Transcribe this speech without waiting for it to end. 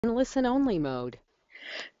in listen-only mode.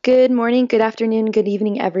 Good morning, good afternoon, good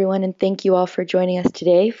evening, everyone, and thank you all for joining us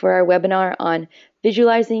today for our webinar on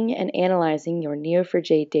visualizing and analyzing your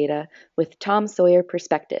Neo4j data with Tom Sawyer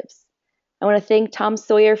perspectives. I want to thank Tom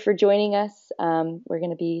Sawyer for joining us. We're going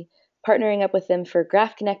to be partnering up with them for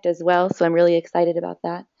Graph Connect as well, so I'm really excited about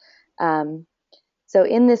that. So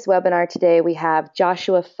in this webinar today, we have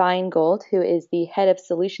Joshua Feingold, who is the head of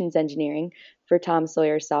solutions engineering for Tom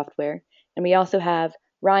Sawyer Software, and we also have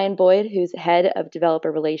Ryan Boyd, who's head of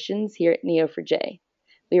developer relations here at Neo4j.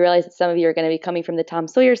 We realize that some of you are going to be coming from the Tom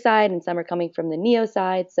Sawyer side and some are coming from the Neo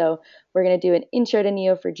side, so we're going to do an intro to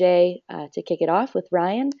Neo4j to kick it off with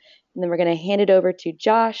Ryan, and then we're going to hand it over to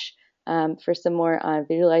Josh for some more on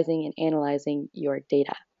visualizing and analyzing your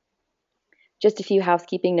data. Just a few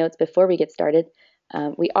housekeeping notes before we get started.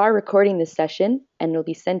 We are recording this session and it'll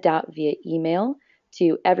be sent out via email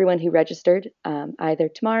to everyone who registered either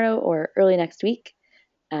tomorrow or early next week.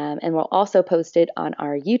 And we'll also post it on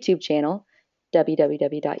our YouTube channel,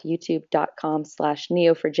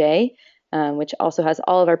 www.youtube.com/neo4j, which also has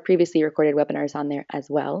all of our previously recorded webinars on there as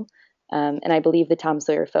well. And I believe the Tom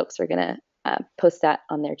Sawyer folks are going to post that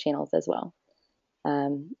on their channels as well.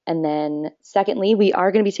 And then secondly, we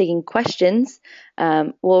are going to be taking questions.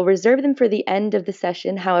 We'll reserve them for the end of the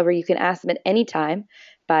session. However, you can ask them at any time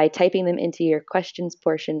by typing them into your questions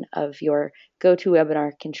portion of your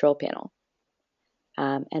GoToWebinar control panel.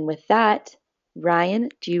 And with that, Ryan,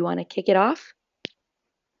 do you want to kick it off?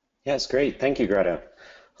 Yes, great. Thank you, Greta.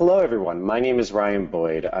 Hello, everyone. My name is Ryan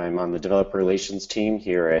Boyd. I'm on the developer relations team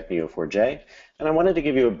here at Neo4j, and I wanted to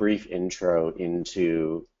give you a brief intro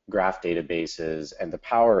into graph databases and the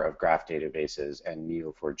power of graph databases and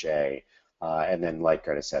Neo4j. And then, like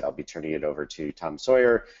Greta said, I'll be turning it over to Tom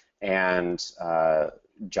Sawyer, and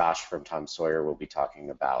Josh from Tom Sawyer will be talking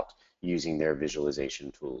about using their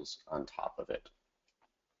visualization tools on top of it.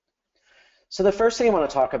 So the first thing I want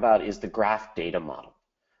to talk about is the graph data model.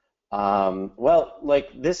 Well,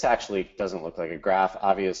 like this actually doesn't look like a graph,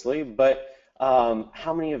 obviously, but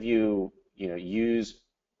how many of you, use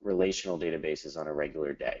relational databases on a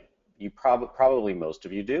regular day? You probably most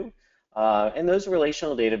of you do. And those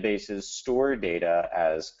relational databases store data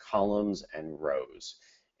as columns and rows.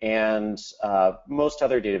 And most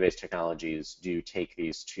other database technologies do take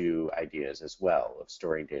these two ideas as well of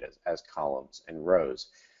storing data as columns and rows.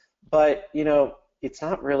 But, it's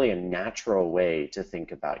not really a natural way to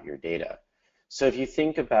think about your data. So if you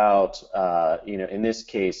think about, in this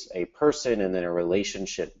case, a person and then a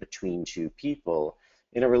relationship between two people,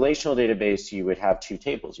 in a relational database, you would have two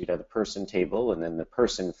tables. You'd have the person table and then the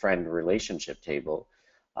person-friend relationship table.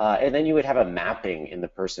 And then you would have a mapping in the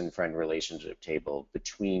person-friend relationship table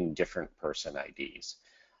between different person IDs.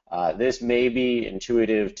 This may be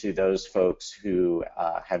intuitive to those folks who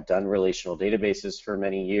have done relational databases for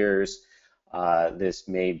many years. This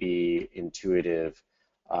may be intuitive,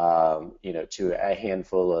 to a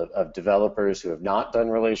handful of developers who have not done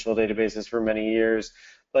relational databases for many years.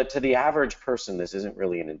 But to the average person, this isn't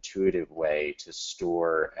really an intuitive way to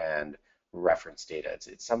store and reference data.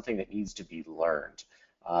 It's something that needs to be learned.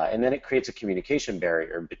 And then it creates a communication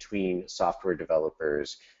barrier between software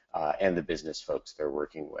developers and the business folks they're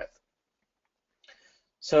working with.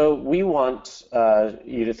 So we want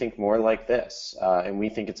you to think more like this, and we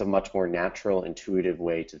think it's a much more natural, intuitive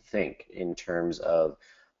way to think in terms of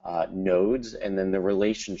nodes and then the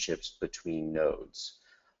relationships between nodes.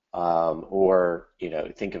 Or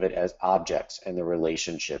think of it as objects and the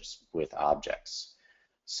relationships with objects.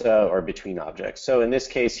 So, or between objects. So in this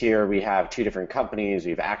case here, we have two different companies.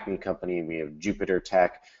 We have Acme Company, we have Jupiter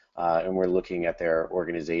Tech, and we're looking at their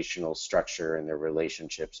organizational structure and their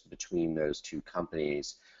relationships between those two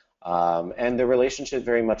companies. And the relationship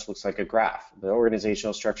very much looks like a graph. The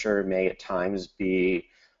organizational structure may at times be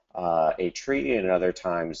a tree, and at other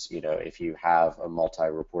times, if you have a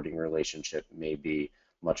multi-reporting relationship, may be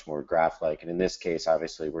much more graph-like. And in this case,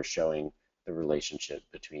 obviously, we're showing the relationship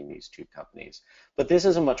between these two companies. But this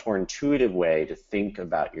is a much more intuitive way to think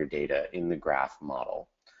about your data in the graph model.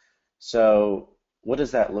 So what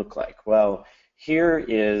does that look like? Well, here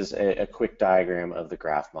is a quick diagram of the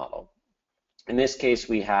graph model. In this case,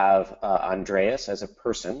 we have Andreas as a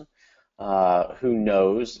person who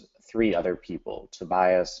knows three other people,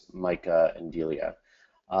 Tobias, Micah, and Delia.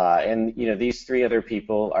 And these three other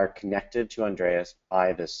people are connected to Andreas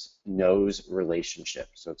by this knows relationship.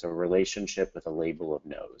 So it's a relationship with a label of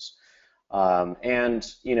knows. And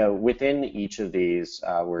within each of these,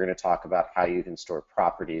 we're going to talk about how you can store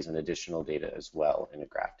properties and additional data as well in a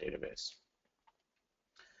graph database.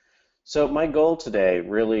 So my goal today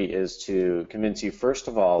really is to convince you, first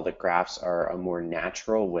of all, that graphs are a more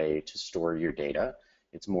natural way to store your data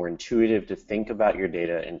It's more intuitive to think about your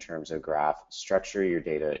data in terms of graph, structure your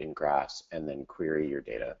data in graphs, and then query your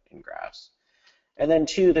data in graphs. And then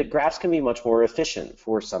two, that graphs can be much more efficient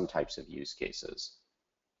for some types of use cases.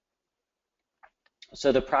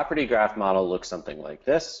 So the property graph model looks something like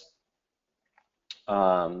this.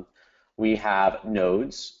 We have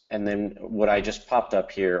nodes, and then what I just popped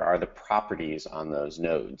up here are the properties on those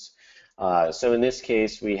nodes. So in this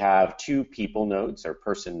case, we have two people nodes or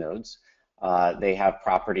person nodes. They have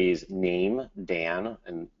properties name, Dan,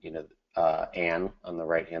 and Anne on the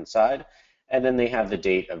right-hand side, and then they have the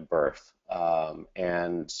date of birth,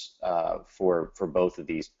 for both of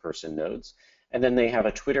these person nodes. And then they have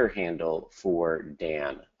a Twitter handle for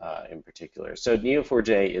Dan in particular. So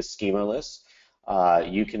Neo4j is schemaless.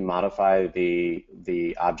 You can modify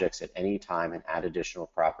the objects at any time and add additional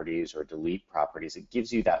properties or delete properties. It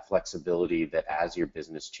gives you that flexibility that as your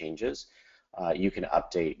business changes, you can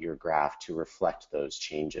update your graph to reflect those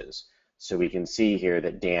changes. So we can see here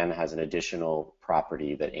that Dan has an additional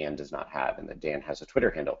property that Anne does not have, and that Dan has a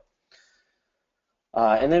Twitter handle.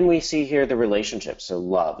 And then we see here the relationship, so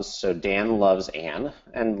loves. So Dan loves Anne,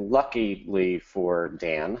 and luckily for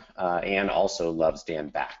Dan, Anne also loves Dan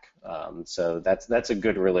back. So that's a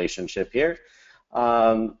good relationship here.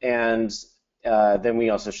 Then we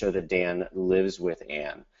also show that Dan lives with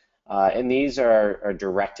Anne. And these are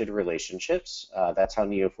directed relationships. That's how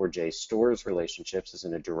Neo4j stores relationships, is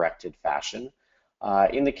in a directed fashion.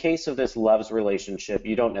 In the case of this loves relationship,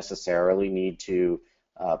 you don't necessarily need to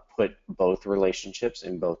put both relationships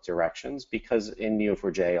in both directions, because in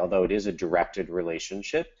Neo4j, although it is a directed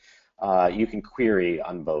relationship, you can query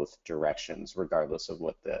on both directions regardless of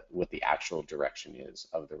what the actual direction is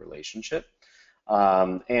of the relationship.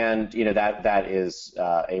 That is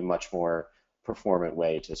a much more performant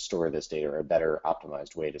way to store this data, or a better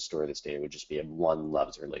optimized way to store this data would just be a one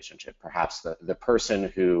loves relationship. Perhaps the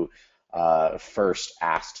person who first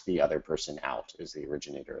asked the other person out is the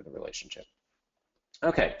originator of the relationship.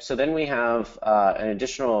 Okay, so then we have an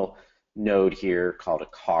additional node here called a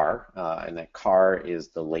car, and that car is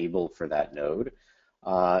the label for that node.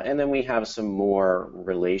 And then we have some more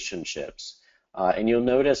relationships. And you'll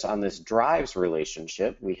notice on this drives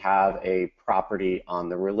relationship, we have a property on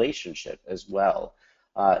the relationship as well.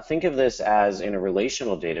 Think of this as in a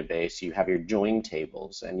relational database, you have your join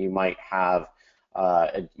tables, and you might have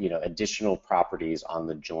additional properties on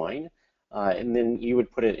the join. And then you would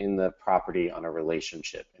put it in the property on a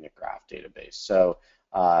relationship in a graph database. So,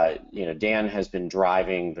 Dan has been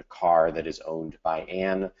driving the car that is owned by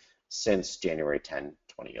Anne since January 10,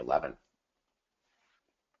 2011.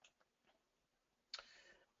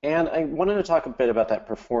 And I wanted to talk a bit about that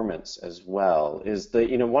performance as well. Is that,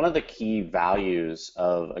 one of the key values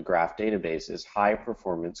of a graph database is high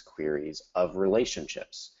performance queries of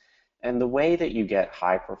relationships. And the way that you get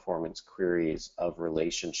high performance queries of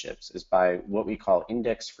relationships is by what we call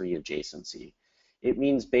index-free adjacency. It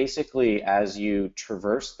means basically as you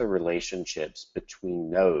traverse the relationships between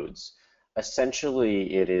nodes,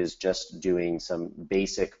 essentially it is just doing some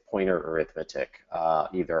basic pointer arithmetic,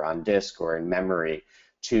 either on disk or in memory,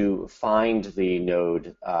 to find the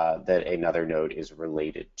node that another node is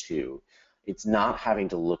related to. It's not having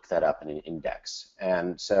to look that up in an index.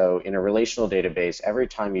 And so in a relational database, every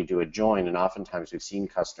time you do a join, and oftentimes we've seen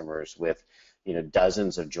customers with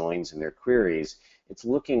dozens of joins in their queries, it's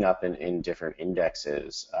looking up in different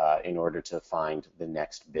indexes in order to find the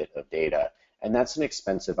next bit of data. And that's an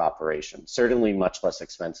expensive operation, certainly much less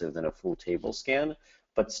expensive than a full table scan,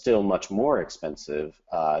 but still much more expensive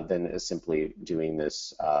than simply doing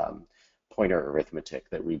this pointer arithmetic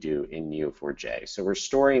that we do in Neo4j. So we're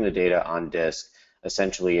storing the data on disk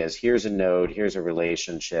essentially as here's a node, here's a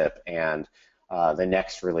relationship, and the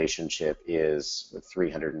next relationship is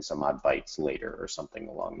 300 and some odd bytes later or something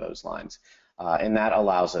along those lines. And that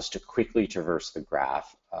allows us to quickly traverse the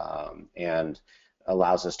graph and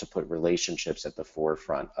allows us to put relationships at the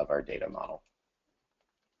forefront of our data model.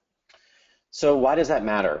 So why does that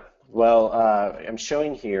matter? Well, I'm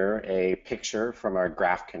showing here a picture from our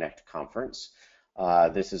Graph Connect conference.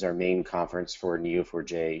 This is our main conference for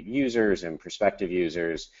Neo4j users and prospective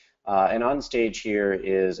users. And on stage here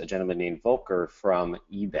is a gentleman named Volker from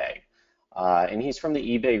eBay. And he's from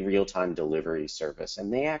the eBay real-time delivery service.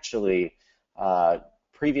 And they actually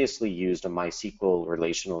previously used a MySQL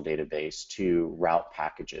relational database to route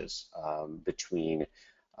packages between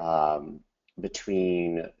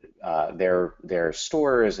their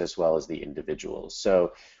stores as well as the individuals.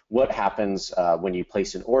 So what happens when you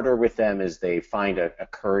place an order with them is they find a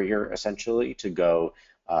courier essentially to go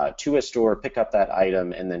to a store, pick up that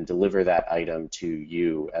item, and then deliver that item to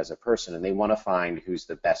you as a person. And they want to find who's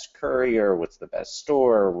the best courier, what's the best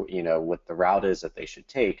store, you know, what the route is that they should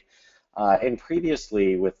take. And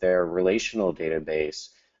previously, with their relational database,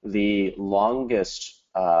 the longest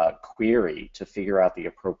query to figure out the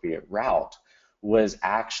appropriate route was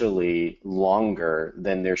actually longer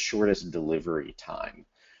than their shortest delivery time.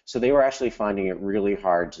 So they were actually finding it really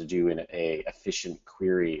hard to do an efficient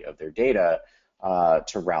query of their data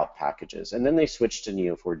to route packages. And then they switched to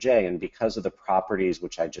Neo4j, and because of the properties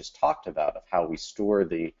which I just talked about of how we store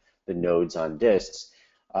the nodes on disks,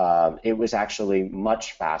 it was actually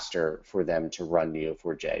much faster for them to run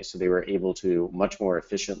Neo4j. So they were able to much more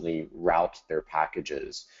efficiently route their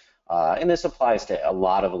packages. And this applies to a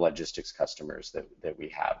lot of logistics customers that we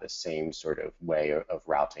have, the same sort of way of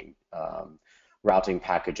routing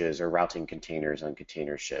packages or routing containers on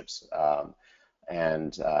container ships,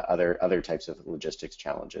 and other types of logistics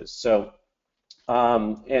challenges. So,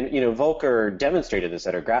 and you know, Volker demonstrated this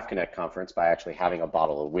at our GraphConnect conference by actually having a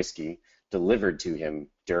bottle of whiskey delivered to him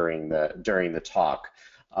during the talk,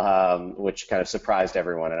 which kind of surprised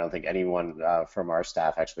everyone. I don't think anyone from our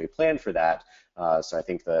staff actually planned for that. So I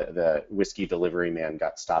think the whiskey delivery man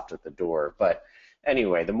got stopped at the door. But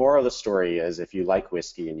anyway, the moral of the story is if you like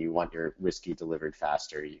whiskey and you want your whiskey delivered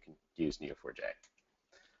faster, you can use Neo4j.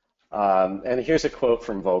 And here's a quote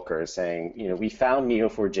from Volker saying, you know, we found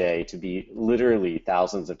Neo4j to be literally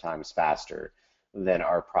thousands of times faster than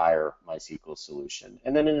our prior MySQL solution.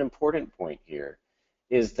 And then an important point here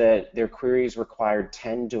is that their queries required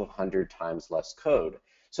 10 to 100 times less code.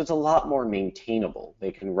 So it's a lot more maintainable.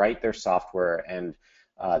 They can write their software and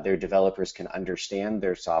their developers can understand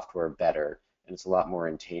their software better, and it's a lot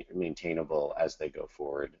more maintainable as they go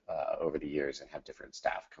forward over the years and have different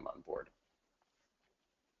staff come on board.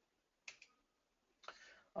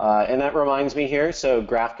 And that reminds me here, so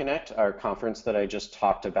GraphConnect, our conference that I just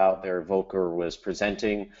talked about there, Volker was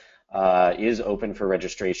presenting, is open for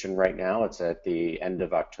registration right now. It's at the end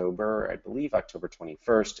of October, I believe October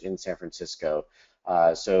 21st in San Francisco.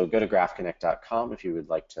 So go to graphconnect.com if you would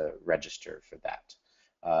like to register for that.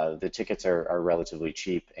 The tickets are relatively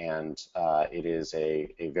cheap, and it is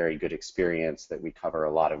a very good experience that we cover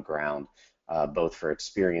a lot of ground, both for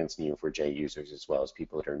experienced Neo4j users as well as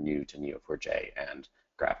people that are new to Neo4j and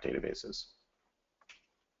graph databases.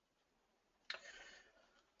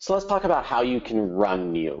 So let's talk about how you can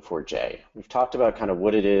run Neo4j. We've talked about kind of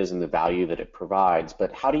what it is and the value that it provides,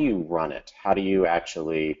 but how do you run it? How do you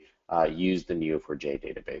actually use the Neo4j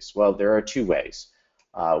database? Well, there are two ways.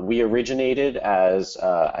 We originated as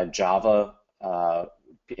a Java,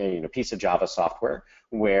 piece of Java software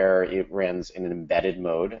where it runs in an embedded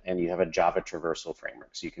mode, and you have a Java traversal framework.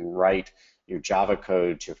 So you can write your Java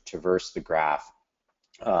code to traverse the graph.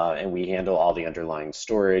 And we handle all the underlying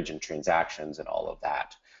storage and transactions and all of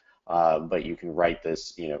that. But you can write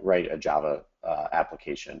this, write a Java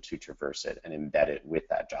application to traverse it and embed it with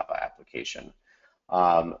that Java application.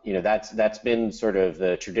 That's been sort of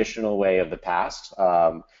the traditional way of the past.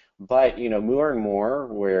 But more and more,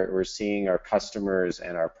 we're seeing our customers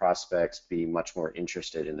and our prospects be much more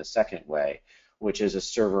interested in the second way, which is a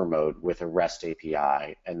server mode with a REST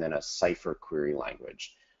API and then a Cypher query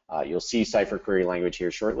language. You'll see Cypher query language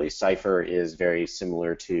here shortly. Cypher is very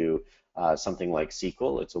similar to something like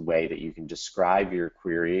SQL. It's a way that you can describe your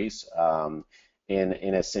queries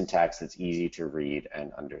in a syntax that's easy to read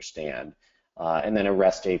and understand. And then a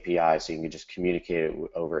REST API, so you can just communicate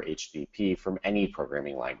it over HTTP from any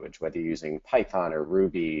programming language, whether you're using Python or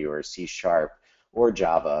Ruby or C# or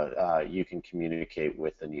Java, you can communicate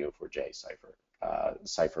with the Neo4j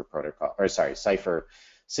Cypher protocol, or sorry, Cypher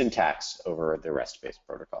syntax over the REST-based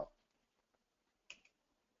protocol.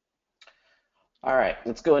 All right,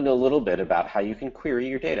 let's go into a little bit about how you can query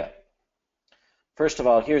your data. First of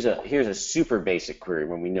all, here's a super basic query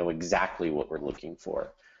when we know exactly what we're looking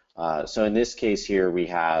for. So in this case here,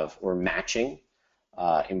 we're matching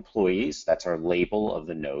employees, that's our label of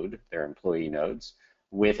the node, their employee nodes,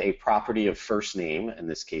 with a property of first name, in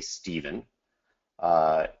this case Stephen,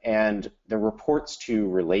 and the reports to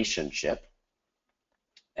relationship,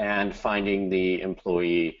 and finding the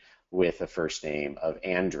employee with a first name of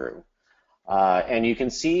Andrew. And you can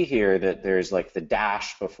see here that there's like the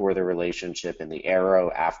dash before the relationship and the arrow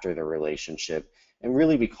after the relationship. And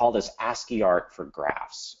really we call this ASCII art for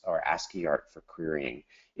graphs, or ASCII art for querying.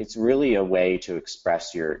 It's really a way to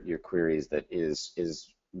express your queries that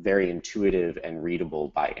is very intuitive and readable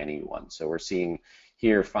by anyone. So we're seeing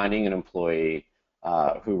here finding an employee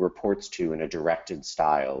who reports to in a directed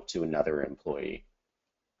style to another employee.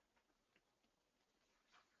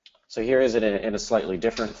 So here is it in a slightly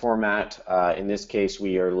different format. In this case,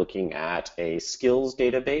 we are looking at a skills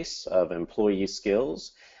database of employee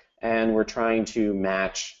skills, and we're trying to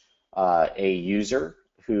match a user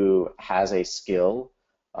who has a skill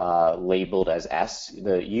labeled as S,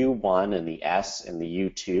 the U1 and the S and the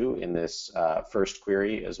U2 in this first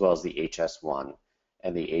query, as well as the HS1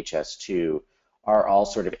 and the HS2 are all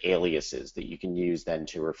sort of aliases that you can use then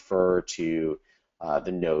to refer to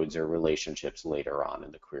the nodes or relationships later on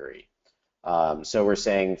in the query. So we're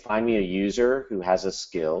saying, find me a user who has a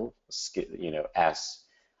skill, S,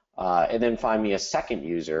 and then find me a second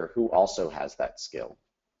user who also has that skill.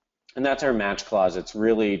 And that's our match clause. It's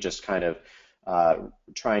really just kind of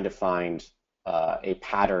trying to find a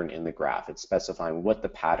pattern in the graph. It's specifying what the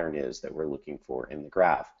pattern is that we're looking for in the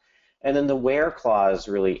graph. And then the where clause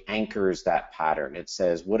really anchors that pattern. It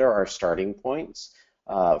says, what are our starting points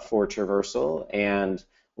for traversal, and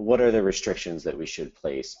what are the restrictions that we should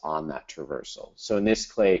place on that traversal? So in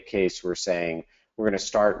this case, we're saying we're going to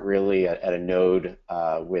start really at a node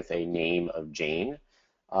with a name of Jane,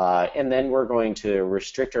 and then we're going to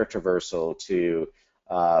restrict our traversal to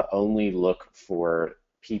only look for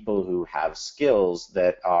people who have skills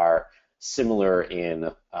that are similar in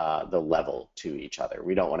the level to each other.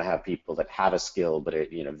 We don't want to have people that have a skill but at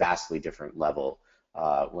vastly different level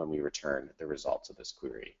when we return the results of this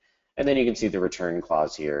query. And then you can see the return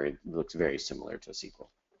clause here. It looks very similar to SQL.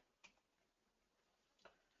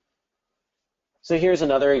 So here's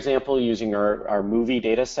another example using our movie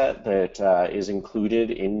data set that is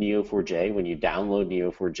included in Neo4j. When you download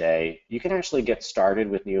Neo4j, you can actually get started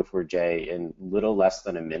with Neo4j in little less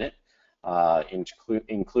than a minute,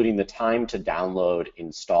 including the time to download,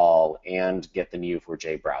 install, and get the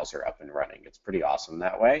Neo4j browser up and running. It's pretty awesome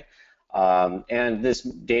that way. And this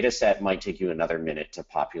data set might take you another minute to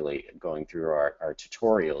populate going through our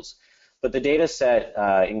tutorials. But the data set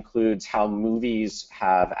includes how movies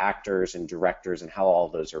have actors and directors and how all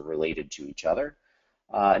those are related to each other.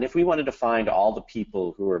 And if we wanted to find all the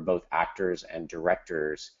people who are both actors and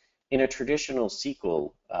directors in a traditional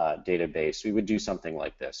SQL database, we would do something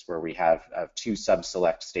like this, where we have two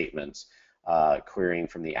sub-select statements querying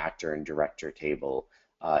from the actor and director table,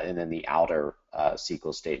 and then the outer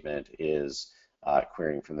SQL statement is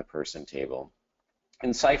querying from the person table.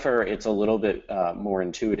 In Cypher, it's a little bit more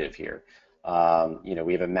intuitive here.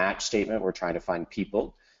 We have a match statement. We're trying to find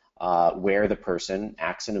people where the person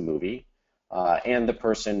acts in a movie and the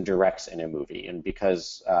person directs in a movie. And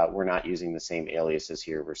because we're not using the same aliases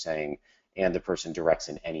here, we're saying, and the person directs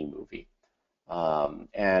in any movie,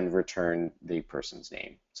 and return the person's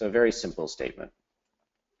name. So a very simple statement.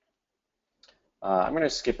 I'm going to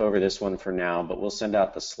skip over this one for now, but we'll send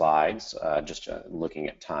out the slides, just looking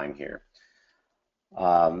at time here.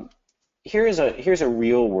 Here's a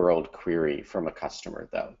real world query from a customer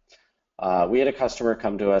though. We had a customer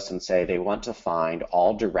come to us and say they want to find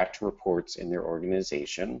all direct reports in their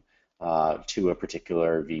organization to a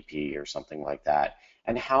particular VP or something like that,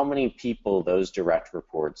 and how many people those direct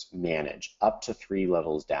reports manage up to 3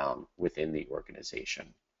 levels down within the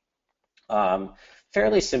organization.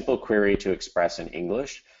 Fairly simple query to express in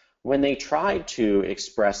English. When they tried to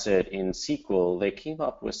express it in SQL, they came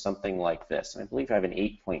up with something like this. And I believe I have an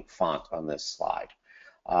 8-point font on this slide.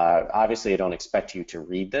 Obviously, I don't expect you to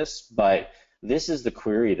read this, but this is the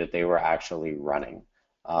query that they were actually running,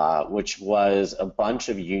 which was a bunch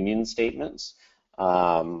of union statements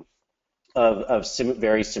of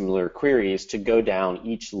very similar queries to go down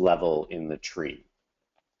each level in the tree.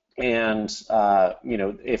 And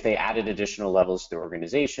if they added additional levels to the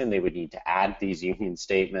organization, they would need to add these union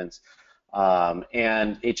statements,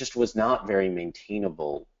 and it just was not very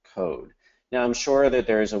maintainable code. Now, I'm sure that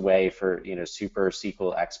there's a way for super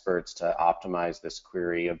SQL experts to optimize this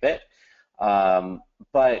query a bit,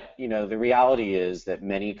 but the reality is that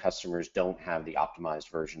many customers don't have the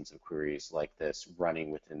optimized versions of queries like this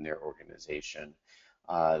running within their organization.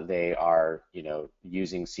 They are,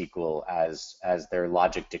 using SQL as their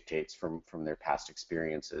logic dictates from their past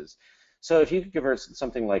experiences. So if you could convert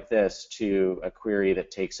something like this to a query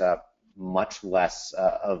that takes up much less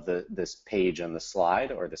of this page on the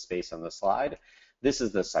slide or the space on the slide, this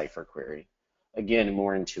is the Cypher query. Again,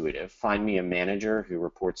 more intuitive. Find me a manager who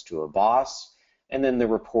reports to a boss, and then the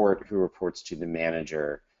report who reports to the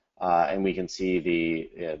manager, and we can see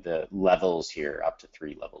the levels here up to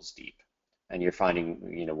 3 levels deep. And you're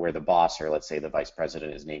finding, where the boss, or let's say the vice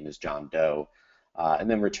president, his name is John Doe,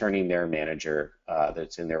 and then returning their manager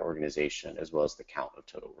that's in their organization, as well as the count of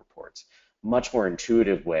total reports. Much more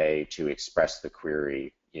intuitive way to express the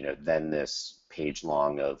query, than this page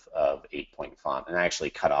long of 8-point font. And I actually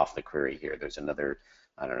cut off the query here. There's another,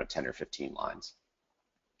 I don't know, 10 or 15 lines.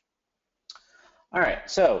 All right,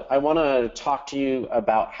 so I want to talk to you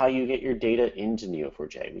about how you get your data into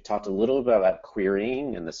Neo4j. We talked a little bit about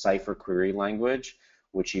querying and the Cypher query language,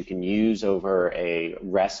 which you can use over a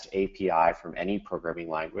REST API from any programming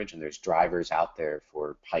language, and there's drivers out there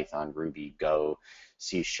for Python, Ruby, Go,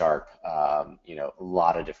 C Sharp, a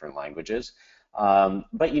lot of different languages.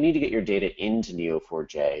 But you need to get your data into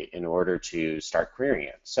Neo4j in order to start querying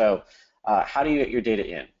it. So how do you get your data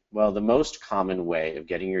in? Well, the most common way of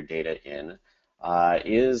getting your data in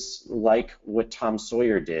is like what Tom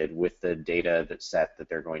Sawyer did with the data set that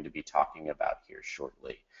they're going to be talking about here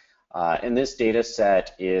shortly. And this data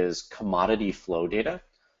set is commodity flow data.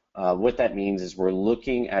 What that means is we're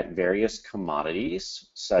looking at various commodities,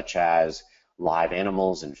 such as live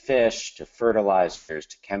animals and fish, to fertilizers,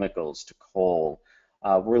 to chemicals, to coal.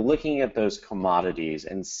 We're looking at those commodities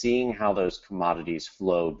and seeing how those commodities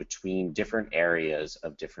flow between different areas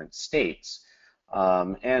of different states.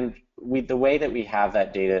 The way that we have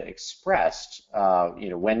that data expressed,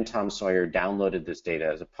 when Tom Sawyer downloaded this data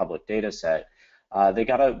as a public data set, they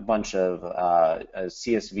got a bunch of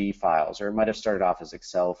CSV files, or it might have started off as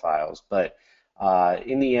Excel files, but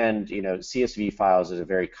in the end, CSV files is a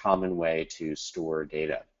very common way to store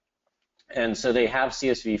data. And so they have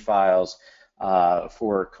CSV files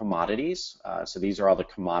for commodities. So these are all the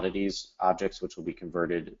commodities objects which will be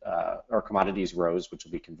converted, or commodities rows, which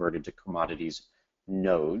will be converted to commodities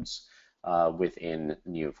nodes within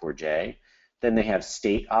Neo4j. Then they have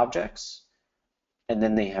state objects, and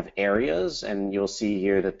then they have areas, and you'll see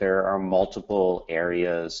here that there are multiple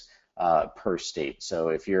areas per state. So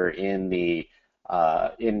if you're in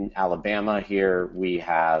Alabama here, we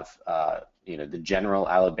have the general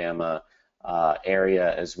Alabama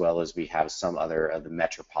area, as well as we have some other of the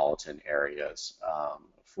metropolitan areas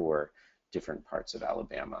for different parts of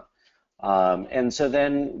Alabama. And so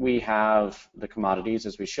then we have the commodities,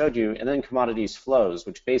 as we showed you, and then commodities flows,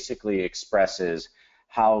 which basically expresses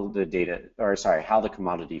how the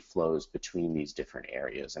commodity flows between these different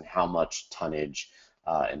areas and how much tonnage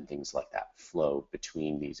and things like that flow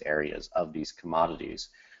between these areas of these commodities.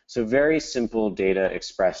 So very simple data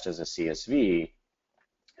expressed as a CSV,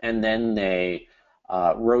 and then they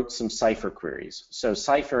wrote some Cypher queries. So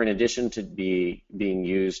Cypher, in addition to being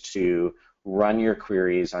used to run your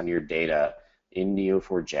queries on your data in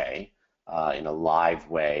Neo4j in a live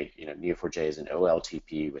way, Neo4j is an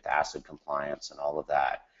OLTP with ACID compliance and all of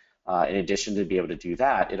that. In addition to be able to do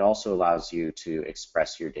that, it also allows you to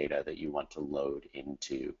express your data that you want to load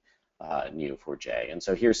into Neo4j. And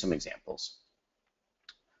so here's some examples.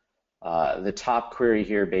 The top query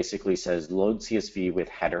here basically says load CSV with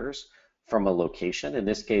headers from a location. In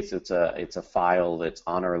this case, it's a file that's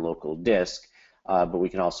on our local disk, but we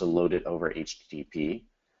can also load it over HTTP.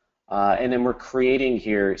 And then we're creating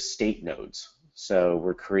here state nodes. So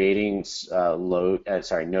we're creating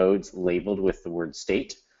nodes labeled with the word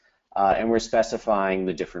state, and we're specifying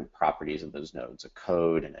the different properties of those nodes, a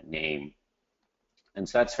code and a name. And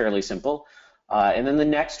so that's fairly simple. And then the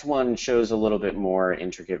next one shows a little bit more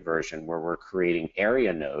intricate version where we're creating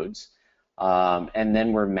area nodes, and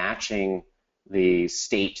then we're matching the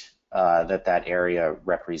state that area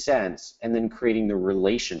represents, and then creating the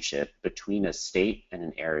relationship between a state and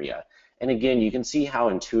an area. And again, you can see how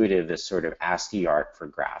intuitive this sort of ASCII art for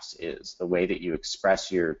graphs is. The way that you express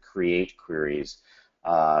your create queries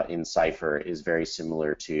in Cypher is very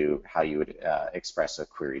similar to how you would express a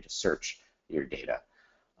query to search your data.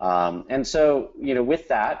 And so, with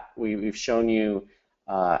that, we've shown you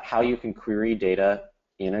how you can query data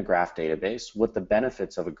in a graph database, what the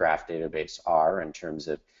benefits of a graph database are in terms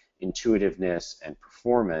of intuitiveness and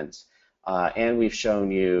performance, and we've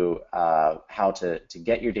shown you how to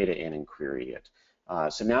get your data in and query it.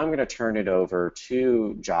 So now I'm going to turn it over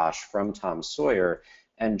to Josh from Tom Sawyer,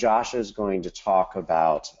 and Josh is going to talk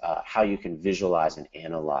about how you can visualize and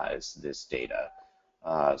analyze this data.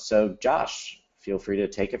 So Josh, feel free to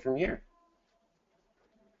take it from here.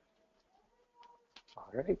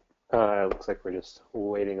 All right. Looks like we're just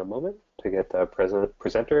waiting a moment to get the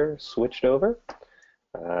presenter switched over,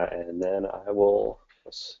 and then I will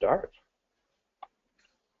start.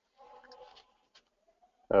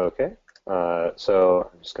 Okay. So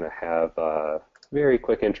I'm just going to have a very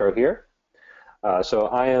quick intro here. So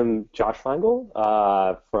I am Josh Feingold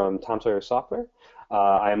from Tom Sawyer Software.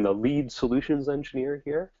 I am the lead solutions engineer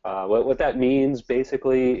here. What that means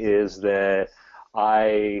basically is that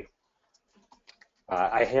I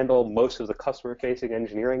handle most of the customer-facing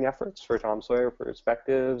engineering efforts for Tom Sawyer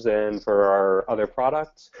Perspectives and for our other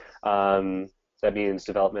products. That means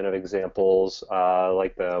development of examples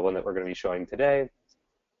like the one that we're going to be showing today.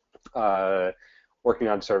 working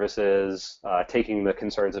on services, taking the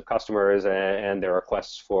concerns of customers and their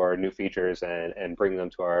requests for new features and bringing them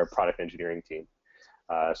to our product engineering team.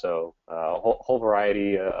 So a whole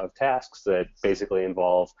variety of tasks that basically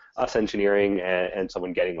involve us engineering and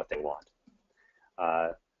someone getting what they want.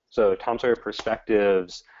 So Tom Sawyer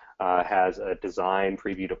Perspectives has a design,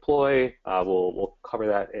 preview, deploy. We'll cover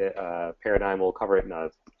that paradigm. We'll cover it in a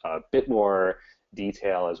bit more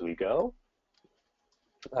detail as we go.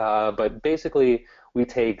 But basically, we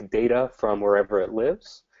take data from wherever it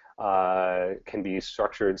lives. Can be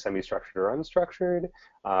structured, semi-structured, or unstructured.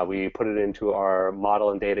 We put it into our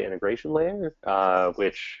model and data integration layer,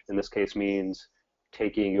 which in this case means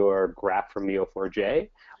taking your graph from Neo4j,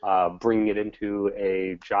 bringing it into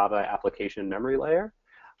a Java application memory layer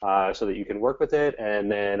so that you can work with it,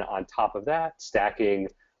 and then on top of that, stacking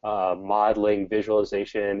modeling,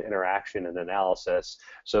 visualization, interaction, and analysis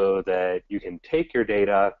so that you can take your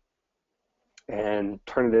data and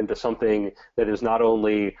turn it into something that is not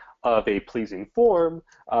only of a pleasing form,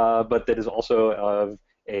 but that is also of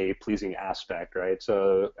a pleasing aspect, right?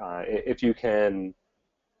 So if you can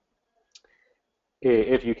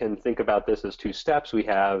think about this as two steps, we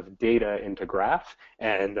have data into graph,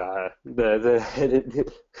 and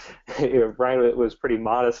Brian was pretty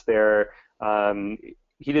modest there.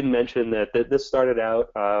 He didn't mention that this started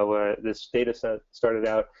out, this data set started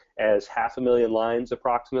out as 500,000 lines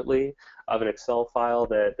approximately of an Excel file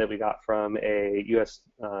that we got from a U.S.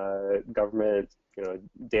 Government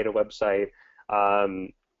data website.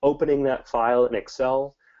 Opening that file in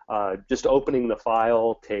Excel, just opening the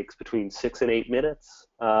file takes between 6 and 8 minutes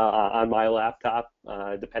on my laptop,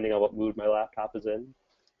 depending on what mood my laptop is in.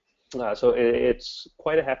 So it's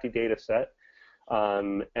quite a hefty data set.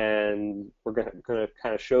 And we're going to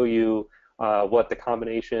kind of show you what the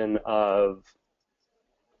combination of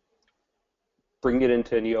bringing it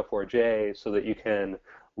into Neo4j so that you can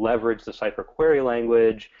leverage the Cypher query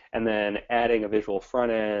language, and then adding a visual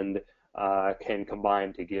front end can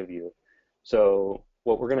combine to give you. So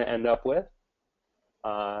what we're going to end up with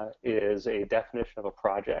is a definition of a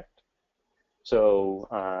project. So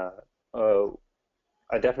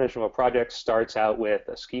a definition of a project starts out with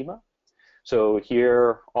a schema. So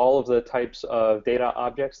here, all of the types of data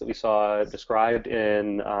objects that we saw described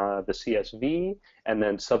in the CSV, and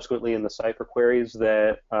then subsequently in the Cypher queries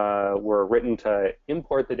that were written to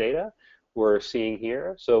import the data, we're seeing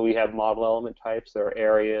here. So we have model element types. There are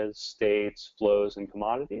areas, states, flows, and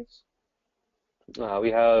commodities. We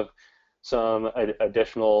have some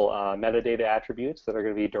additional metadata attributes that are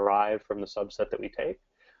going to be derived from the subset that we take.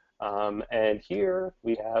 And here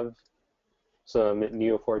we have some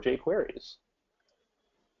Neo4j queries.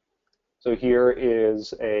 So here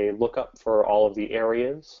is a lookup for all of the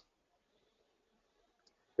areas.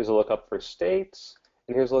 Here's a lookup for states,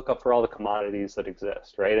 and here's a lookup for all the commodities that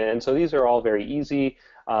exist, right? And so these are all very easy,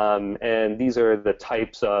 and these are the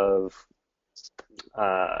types of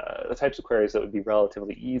queries that would be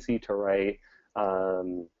relatively easy to write,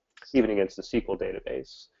 even against a SQL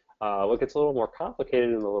database. What gets a little more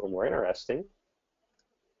complicated and a little more interesting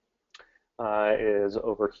is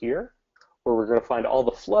over here, where we're going to find all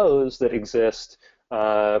the flows that exist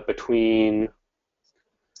between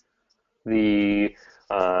the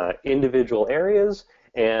individual areas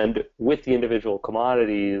and with the individual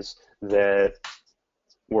commodities that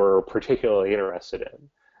we're particularly interested in.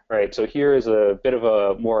 Right, so here is a bit of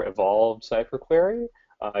a more evolved Cypher query.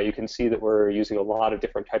 You can see that we're using a lot of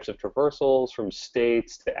different types of traversals, from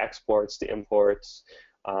states to exports to imports.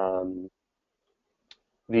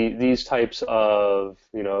 These types of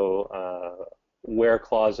where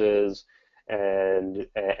clauses and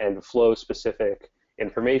flow-specific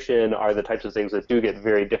information are the types of things that do get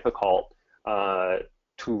very difficult to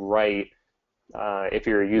write if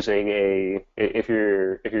you're using a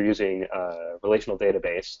relational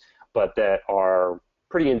database, but that are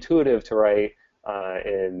pretty intuitive to write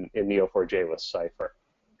in Neo4j with Cypher.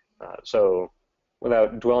 So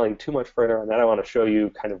without dwelling too much further on that, I want to show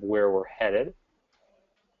you kind of where we're headed.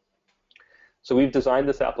 So we've designed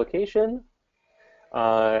this application,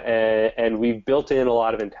 and we've built in a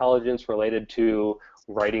lot of intelligence related to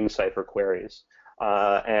writing Cypher queries.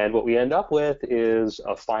 And what we end up with is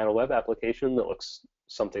a final web application that looks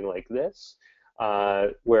something like this,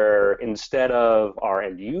 where instead of our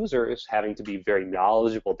end users having to be very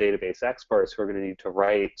knowledgeable database experts who are going to need to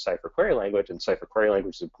write Cypher query language, and Cypher query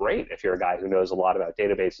language is great if you're a guy who knows a lot about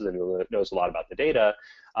databases and who knows a lot about the data,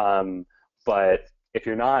 but if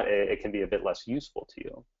you're not, it can be a bit less useful to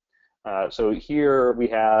you. So here we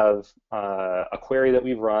have a query that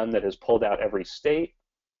we've run that has pulled out every state,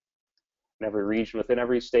 and every region within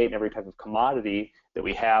every state, and every type of commodity that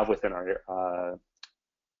we have within our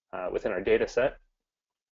within our data set.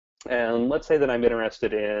 And let's say that I'm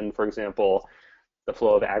interested in, for example, the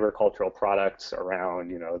flow of agricultural products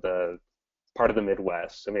around, the part of the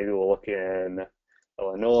Midwest. So maybe we'll look in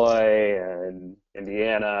Illinois and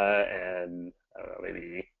Indiana and I don't know,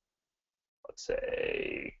 maybe let's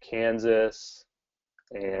say Kansas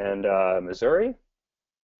and Missouri.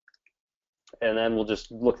 And then we'll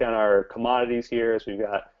just look down our commodities here. So we've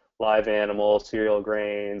got live animals, cereal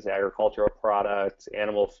grains, agricultural products,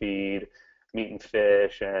 animal feed, meat and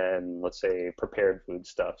fish, and let's say prepared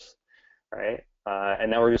foodstuffs, right?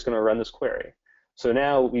 And now we're just going to run this query. So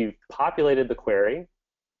now we've populated the query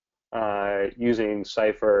using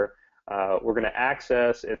Cypher. We're going to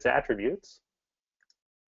access its attributes,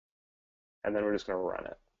 and then we're just going to run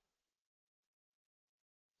it.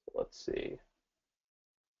 Let's see.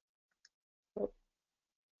 Looks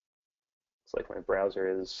like my browser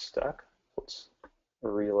is stuck. Let's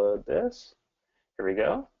reload this. Here we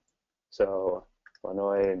go. So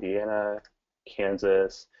Illinois, Indiana,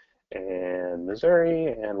 Kansas, and Missouri,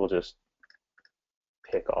 and we'll just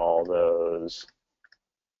pick all those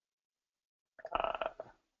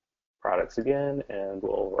products again, and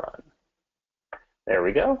we'll run. There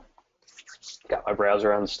we go. Got my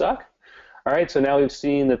browser unstuck. All right, so now we've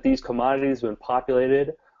seen that these commodities have been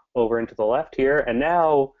populated over into the left here, and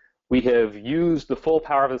now we have used the full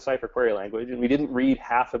power of the Cypher query language, and we didn't read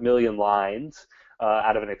 500,000 lines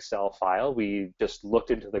out of an Excel file. We just looked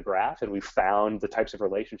into the graph, and we found the types of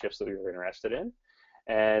relationships that we were interested in,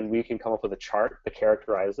 and we can come up with a chart to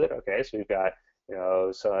characterize it. Okay, so we've got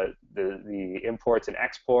so the imports and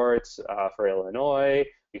exports for Illinois.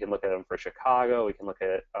 We can look at them for Chicago. We can look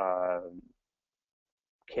at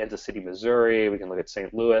Kansas City, Missouri. We can look at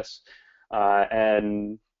St. Louis,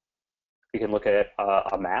 and we can look at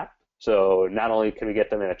a map. So not only can we get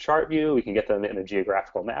them in a chart view, we can get them in a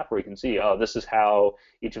geographical map where we can see, oh, this is how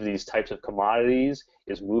each of these types of commodities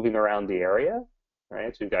is moving around the area,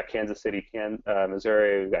 right? So we've got Kansas City,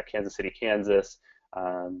 Missouri. We've got Kansas City, Kansas.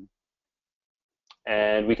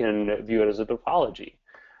 And we can view it as a topology,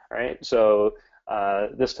 right? So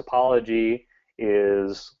this topology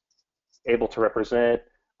is able to represent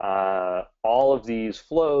all of these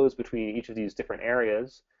flows between each of these different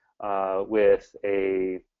areas with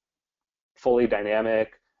a fully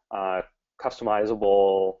dynamic,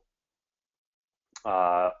 customizable,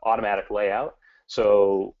 automatic layout.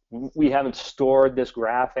 So we haven't stored this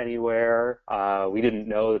graph anywhere. We didn't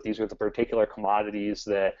know that these were the particular commodities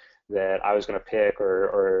that I was going to pick,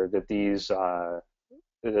 or that these were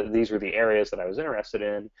the areas that I was interested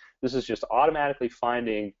in. This is just automatically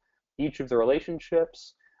finding each of the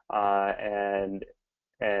relationships and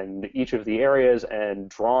each of the areas and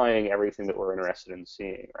drawing everything that we're interested in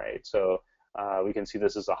seeing, right? So we can see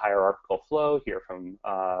this is a hierarchical flow here from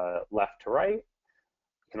left to right.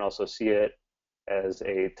 You can also see it as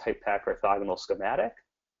a type pack orthogonal schematic.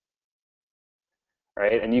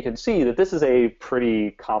 Right? And you can see that this is a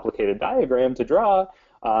pretty complicated diagram to draw,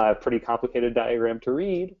 a pretty complicated diagram to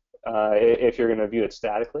read if you're going to view it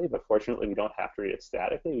statically, but fortunately we don't have to read it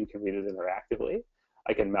statically, we can read it interactively.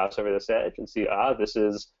 I can mouse over this edge and see, this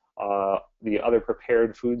is the other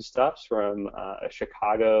prepared foodstuffs from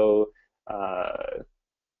Chicago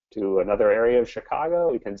to another area of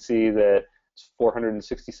Chicago. We can see that it's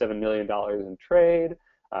 $467 million in trade.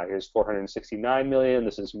 Here's 469 million.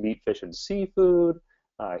 This is meat, fish, and seafood.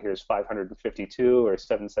 Here's 552 or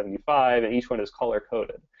 775, and each one is color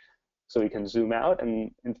coded. So we can zoom out,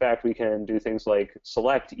 and in fact, we can do things like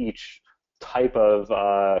select each type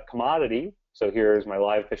of commodity. So here's my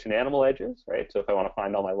live fish and animal edges, right? So if I want to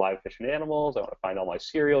find all my live fish and animals, I want to find all my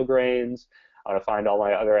cereal grains, I want to find all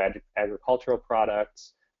my other agricultural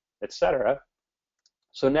products, etc.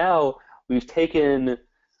 So now we've taken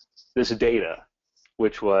this data,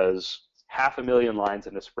 which was 500,000 lines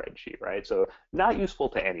in a spreadsheet, right? So not useful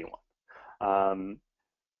to anyone.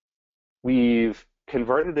 We've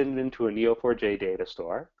converted it into a Neo4j data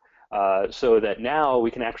store so that now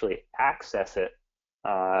we can actually access it.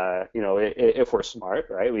 If we're smart,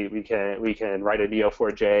 right? We can write a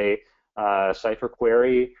Neo4j Cypher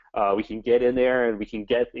query. We can get in there and we can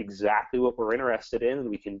get exactly what we're interested in, and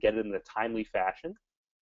we can get it in a timely fashion.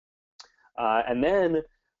 And then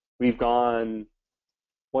we've gone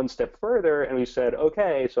one step further and we said,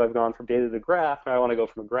 okay, so I've gone from data to graph, and I want to go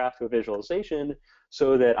from a graph to a visualization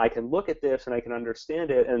so that I can look at this and I can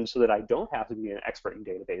understand it, and so that I don't have to be an expert in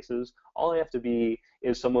databases. All I have to be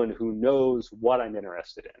is someone who knows what I'm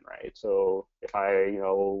interested in, right? So if I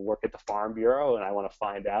work at the Farm Bureau and I want to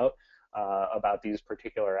find out about these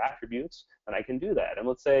particular attributes, then I can do that. And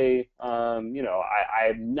let's say I'm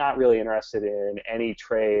not really interested in any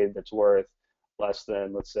trade that's worth less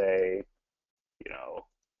than, let's say,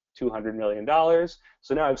 $200 million.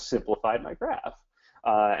 So now I've simplified my graph.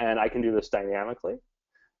 And I can do this dynamically.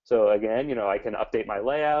 So again, I can update my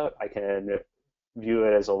layout. I can view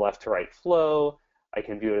it as a left to right flow. I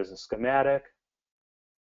can view it as a schematic.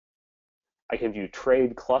 I can view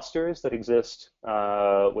trade clusters that exist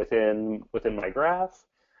within my graph.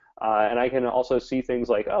 And I can also see things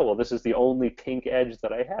like, oh, well, this is the only pink edge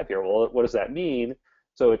that I have here. Well, what does that mean?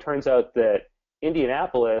 So it turns out that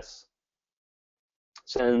Indianapolis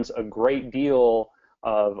sends a great deal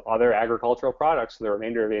of other agricultural products to the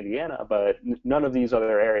remainder of Indiana, but none of these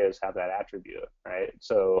other areas have that attribute, right?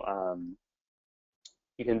 So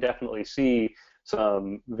you can definitely see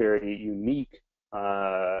some very unique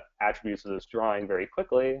attributes of this drawing very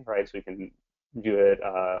quickly, right? So we can view it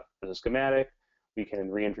as a schematic. We can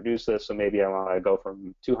reintroduce this. So maybe I want to go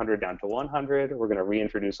from 200 down to 100. We're going to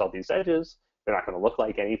reintroduce all these edges. They're not going to look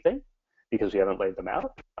like anything because we haven't laid them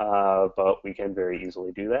out, but we can very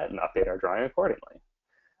easily do that and update our drawing accordingly.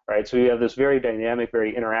 Right, so we have this very dynamic,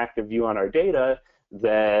 very interactive view on our data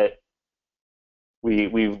that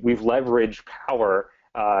we've leveraged power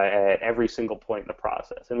at every single point in the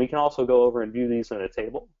process. And we can also go over and view these in a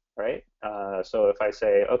table, right? So if I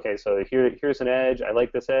say, okay, so here's an edge, I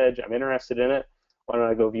like this edge, I'm interested in it, why don't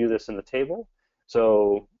I go view this in the table?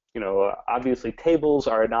 So, obviously tables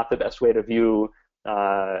are not the best way to view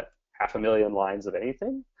 500,000 lines of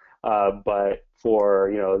anything. But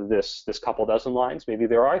for this couple dozen lines, maybe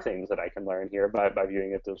there are things that I can learn here by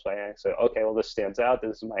viewing it this way. So okay, well, this stands out.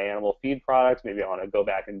 This is my animal feed product. Maybe I want to go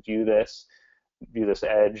back and view this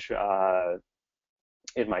edge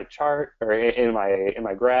in my chart or in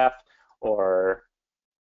my graph, or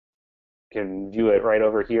can view it right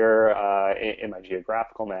over here in my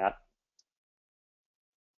geographical map.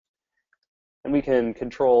 And we can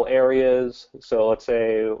control areas. So let's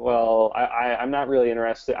say, well, I'm not really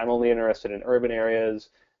interested. I'm only interested in urban areas.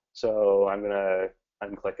 So I'm going to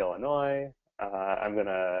unclick Illinois. I'm going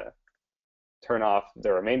to turn off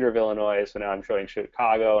the remainder of Illinois. So now I'm showing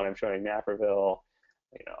Chicago and I'm showing Naperville.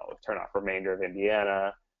 Turn off remainder of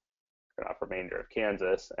Indiana. Turn off remainder of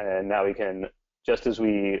Kansas. And now we can, just as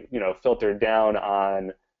we filter down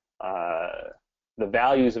on the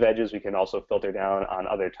values of edges, we can also filter down on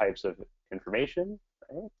other types of information,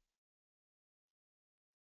 right?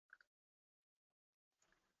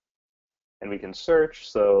 And we can search.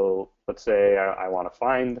 So let's say I want to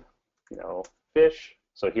find, fish.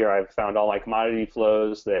 So here I've found all my commodity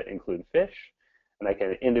flows that include fish, and I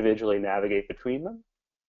can individually navigate between them.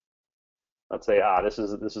 Let's say, this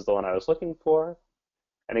is the one I was looking for.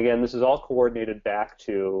 And again, this is all coordinated back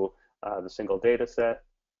to the single data set.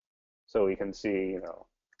 So we can see,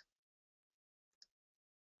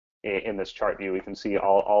 in this chart view, we can see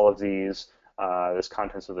all of these, this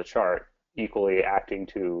contents of the chart equally acting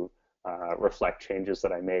to reflect changes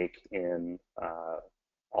that I make in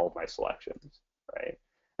all of my selections, right?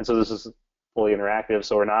 And so this is fully interactive.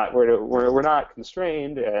 So we're not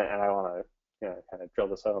constrained, and I want to kind of drill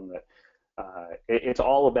this home that it's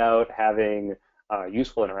all about having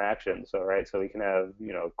useful interaction. So so we can have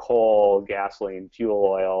coal, gasoline, fuel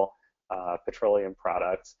oil, petroleum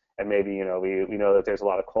products, and maybe we know that there's a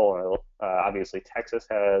lot of coal oil. Obviously, Texas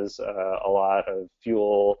has a lot of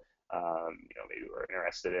fuel. Maybe we're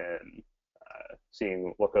interested in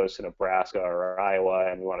seeing what goes to Nebraska or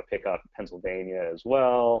Iowa, and we want to pick up Pennsylvania as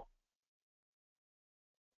well.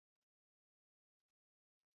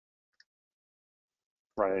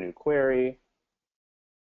 Run a new query.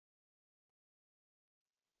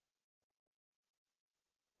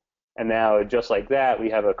 And now, just like that, we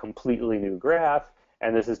have a completely new graph,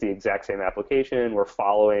 and this is the exact same application. We're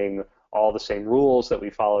following all the same rules that we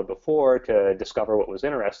followed before to discover what was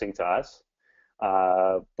interesting to us,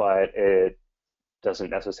 but it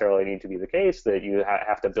doesn't necessarily need to be the case that you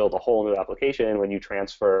have to build a whole new application when you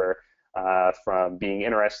transfer from being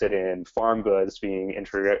interested in farm goods to being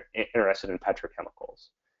interested in petrochemicals,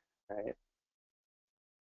 right?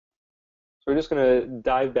 So we're just going to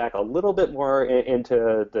dive back a little bit more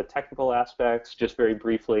into the technical aspects, just very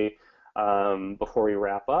briefly, before we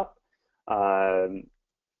wrap up.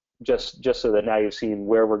 Just so that now you've seen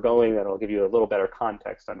where we're going, that'll give you a little better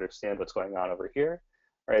context to understand what's going on over here.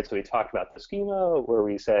 All right, so we talked about the schema where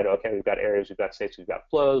we said, okay, we've got areas, we've got states, we've got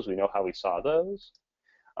flows. We know how we saw those.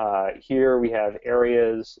 Here we have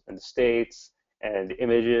areas and states and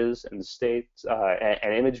images and states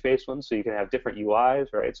and image-based ones, so you can have different UIs,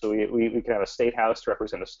 right? So we can have a state house to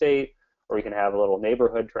represent a state, or we can have a little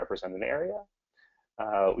neighborhood to represent an area.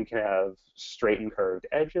 We can have straight and curved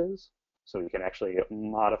edges, so we can actually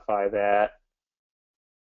modify that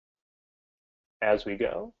as we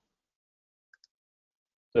go.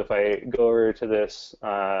 So if I go over to this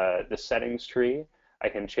the settings tree, I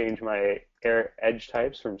can change my edge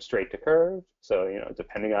types from straight to curved. So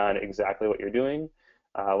depending on exactly what you're doing,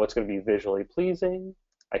 what's going to be visually pleasing.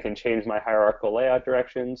 I can change my hierarchical layout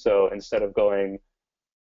direction. So instead of going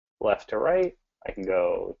left to right, I can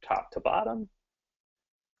go top to bottom,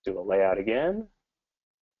 do a layout again,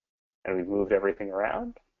 and we've moved everything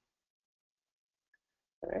around.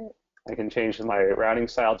 All right. I can change my routing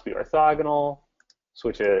style to be orthogonal,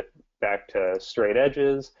 switch it back to straight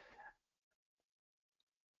edges,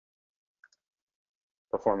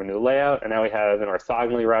 perform a new layout, and now we have an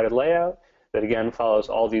orthogonally routed layout that again follows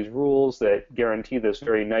all these rules that guarantee this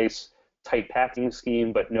very nice tight packing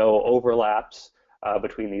scheme, but no overlaps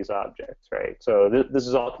between these objects, right? So this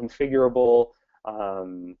is all configurable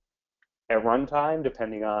at runtime,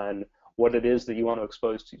 depending on what it is that you want to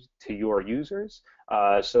expose to your users,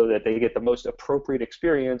 so that they get the most appropriate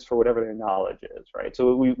experience for whatever their knowledge is, right?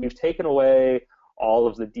 So we've taken away all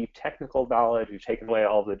of the deep technical knowledge, we've taken away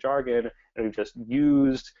all of the jargon, and we've just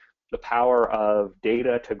used the power of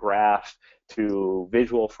data to graph to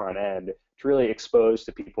visual front end to really expose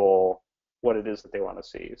to people what it is that they want to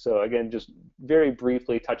see. So again, just very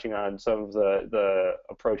briefly touching on some of the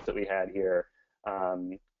approach that we had here.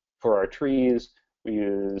 For our trees, we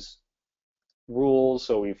use rules.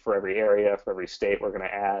 So for every area, for every state, we're going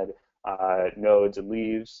to add nodes and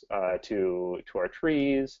leaves to our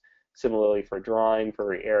trees. Similarly, for drawing, for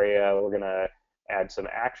every area, we're going to add some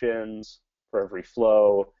actions. For every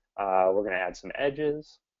flow, we're going to add some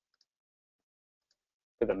edges.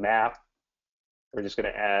 For the map, we're just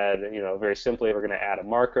going to add, very simply, we're going to add a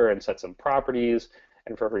marker and set some properties.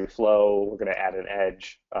 And for every flow, we're going to add an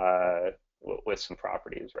edge with some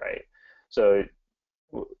properties, right? So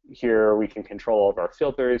here we can control all of our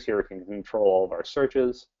filters. Here we can control all of our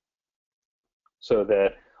searches, so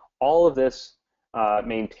that all of this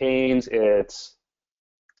maintains its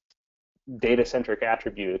data-centric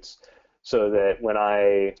attributes, so that when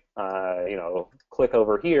I click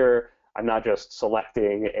over here, I'm not just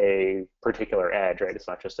selecting a particular edge, right? It's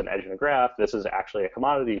not just an edge in a graph. This is actually a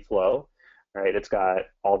commodity flow, right? It's got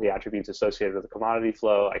all the attributes associated with the commodity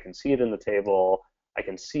flow. I can see it in the table. I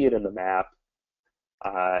can see it in the map.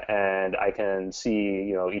 And I can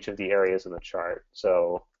see, each of the areas in the chart.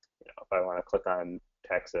 So, if I want to click on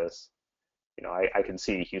Texas, I can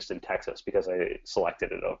see Houston, Texas, because I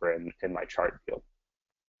selected it over in my chart view.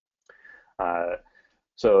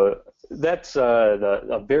 So that's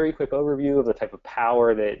a very quick overview of the type of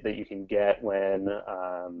power that you can get when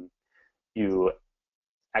you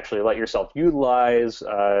actually let yourself utilize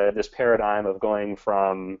this paradigm of going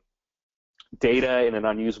from data in an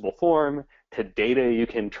unusable form to data you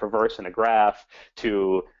can traverse in a graph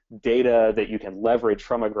to data that you can leverage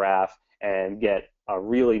from a graph and get a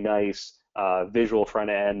really nice visual front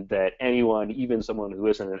end that anyone, even someone who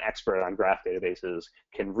isn't an expert on graph databases,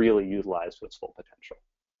 can really utilize to its full potential.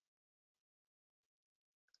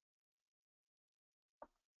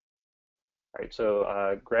 All right,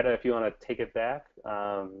 so Greta, if you want to take it back,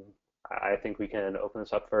 I think we can open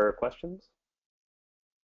this up for questions.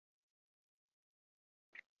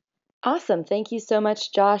 Awesome. Thank you so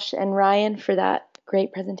much, Josh and Ryan, for that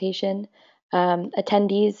great presentation.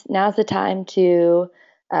 Attendees, now's the time to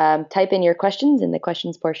type in your questions in the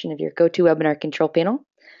questions portion of your GoToWebinar control panel.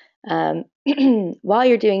 While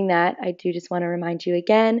you're doing that, I do just want to remind you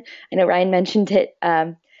again, I know Ryan mentioned it,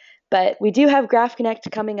 but we do have Graph Connect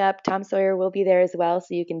coming up. Tom Sawyer will be there as well,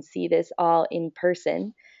 so you can see this all in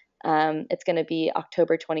person. It's going to be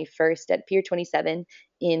October 21st at Pier 27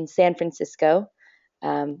 in San Francisco.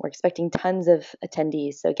 We're expecting tons of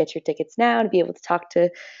attendees, so get your tickets now to be able to talk to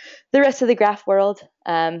the rest of the graph world.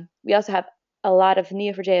 We also have a lot of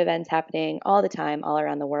Neo4j events happening all the time, all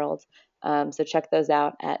around the world. So check those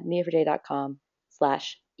out at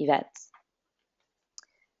neo4j.com/events.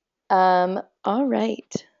 All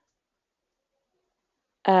right.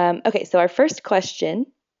 Okay, so our first question,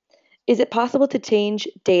 is it possible to change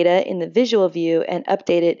data in the visual view and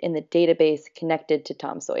update it in the database connected to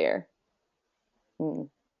Tom Sawyer?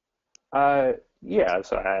 Yeah,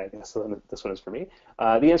 so I guess this one is for me.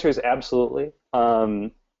 The answer is absolutely.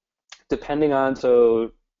 Depending on,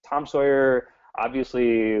 so Tom Sawyer,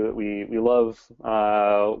 obviously we love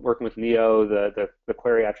working with Neo. The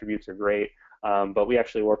query attributes are great, but we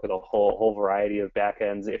actually work with a whole variety of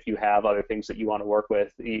backends if you have other things that you want to work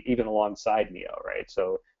with, even alongside Neo, right?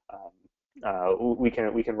 So we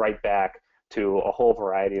can write back to a whole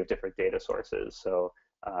variety of different data sources. So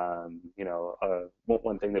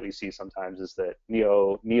one thing that we see sometimes is that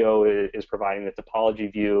Neo is providing the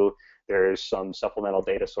topology view. There's some supplemental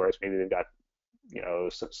data source. Maybe they've got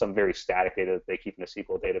some very static data that they keep in a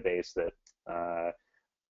SQL database that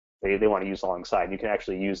they want to use alongside. And you can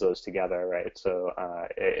actually use those together, right? So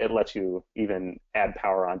it lets you even add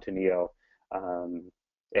power onto Neo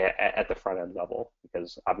at the front end level,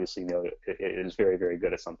 because obviously Neo is very, very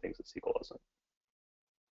good at some things that SQL isn't.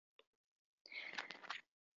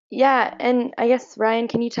 Yeah, and I guess Ryan,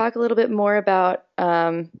 can you talk a little bit more about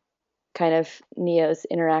kind of Neo's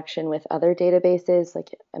interaction with other databases?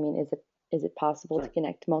 Like, I mean, is it possible to Sure.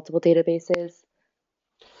 connect multiple databases?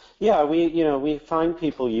 Yeah, we find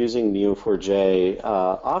people using Neo4j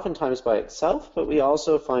oftentimes by itself, but we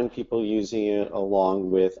also find people using it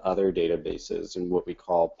along with other databases in what we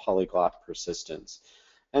call polyglot persistence.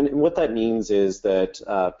 And what that means is that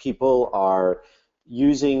people are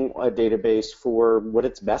using a database for what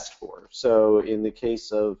it's best for. So in the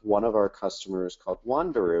case of one of our customers called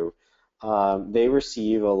Wanderu, they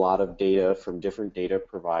receive a lot of data from different data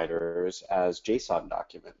providers as JSON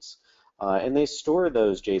documents. And they store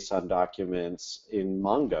those JSON documents in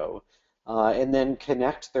Mongo, and then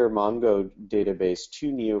connect their Mongo database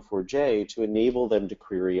to Neo4j to enable them to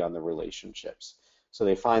query on the relationships. So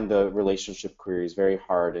they find the relationship queries very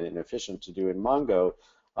hard and inefficient to do in Mongo,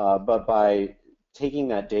 but by taking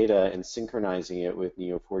that data and synchronizing it with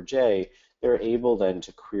Neo4j, they're able then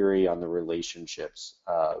to query on the relationships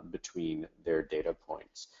between their data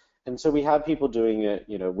points. And so we have people doing it,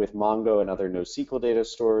 with Mongo and other NoSQL data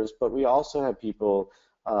stores, but we also have people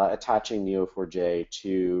attaching Neo4j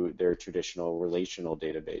to their traditional relational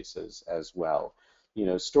databases as well.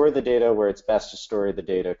 Store the data where it's best to store the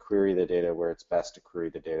data, query the data where it's best to query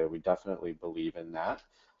the data. We definitely believe in that.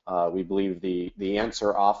 We believe the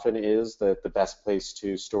answer often is that the best place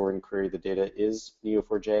to store and query the data is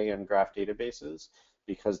Neo4j and graph databases,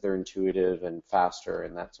 because they're intuitive and faster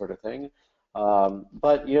and that sort of thing.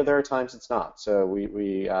 But there are times it's not. So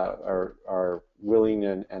we are willing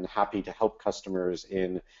and happy to help customers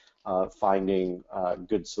in finding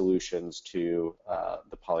good solutions to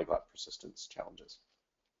the polyglot persistence challenges.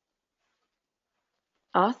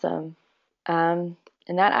 Awesome. And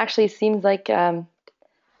that actually seems like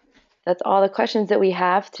that's all the questions that we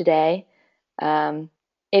have today.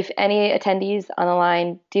 If any attendees on the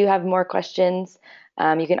line do have more questions,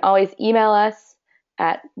 you can always email us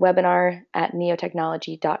at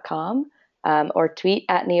webinar@neotechnology.com, or tweet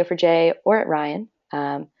at Neo4j or at Ryan.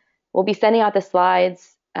 We'll be sending out the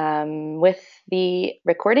slides with the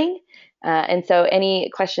recording. And so any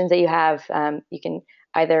questions that you have, you can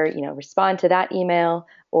either respond to that email,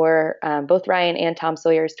 or both Ryan and Tom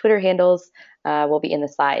Sawyer's Twitter handles will be in the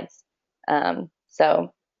slides.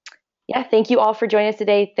 So yeah, thank you all for joining us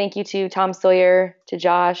today. Thank you to Tom Sawyer, to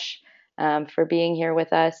Josh, for being here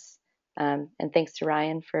with us. And thanks to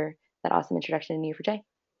Ryan for that awesome introduction to Neo4j.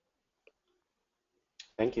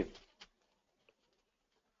 Thank you.